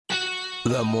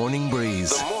The Morning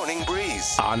Breeze. The Morning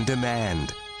Breeze. On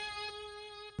demand.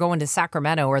 Going to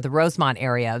Sacramento or the Rosemont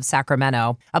area of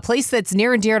Sacramento, a place that's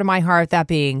near and dear to my heart, that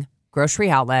being Grocery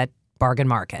Outlet, Bargain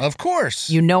Market. Of course.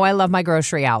 You know I love my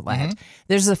grocery outlet.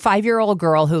 There's a 5-year-old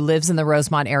girl who lives in the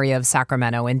Rosemont area of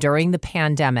Sacramento, and during the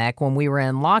pandemic, when we were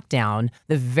in lockdown,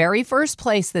 the very first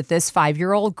place that this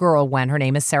 5-year-old girl went, her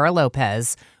name is Sarah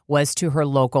Lopez, was to her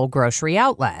local grocery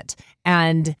outlet.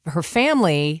 And her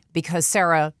family, because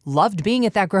Sarah loved being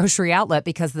at that grocery outlet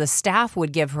because the staff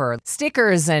would give her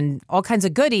stickers and all kinds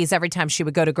of goodies every time she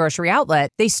would go to grocery outlet,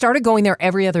 they started going there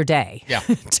every other day. Yeah.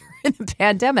 During the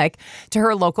pandemic to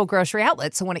her local grocery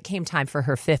outlet. So when it came time for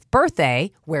her 5th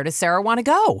birthday, where does Sarah want to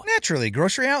go? Naturally,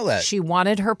 grocery outlet. She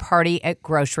wanted her party at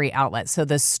Grocery Outlet. So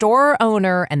the store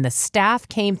owner and the staff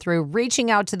came through,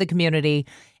 reaching out to the community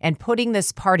and putting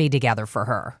this party together for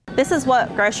her. This is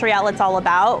what Grocery Outlet's all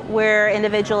about. We're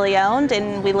individually owned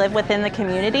and we live within the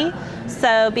community.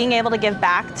 So being able to give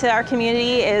back to our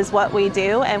community is what we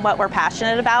do and what we're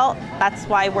passionate about. That's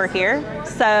why we're here.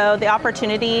 So the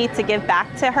opportunity to give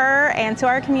back to her and to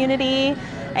our community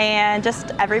and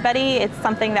just everybody, it's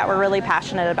something that we're really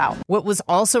passionate about. What was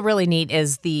also really neat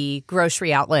is the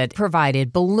Grocery Outlet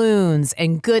provided balloons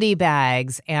and goodie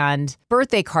bags and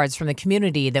birthday cards from the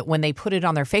community that when they put it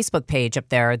on their Facebook page up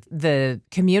there, the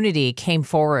community came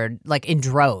forward like in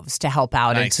droves to help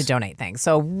out and to donate things.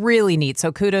 So really neat.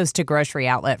 So kudos to Grocery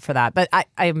Outlet for that. But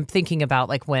I'm thinking about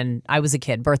like when I was a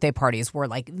kid, birthday parties were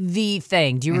like the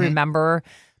thing. Do you remember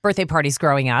birthday parties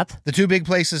growing up? The two big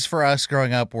places for us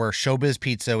growing up were Showbiz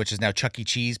Pizza, which is now Chuck E.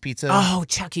 Cheese Pizza. Oh,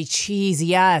 Chuck E. Cheese,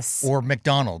 yes. Or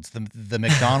McDonald's. The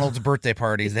McDonald's birthday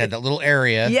parties. They had that little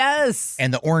area. Yes.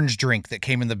 And the orange drink that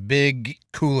came in the big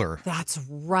cooler. That's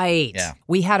right. Yeah.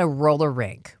 We had a roller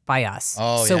rink by us.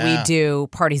 Oh, so yeah. we do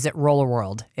parties at Roller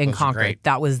World in Those are Concord. great.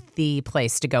 That was the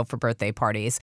place to go for birthday parties.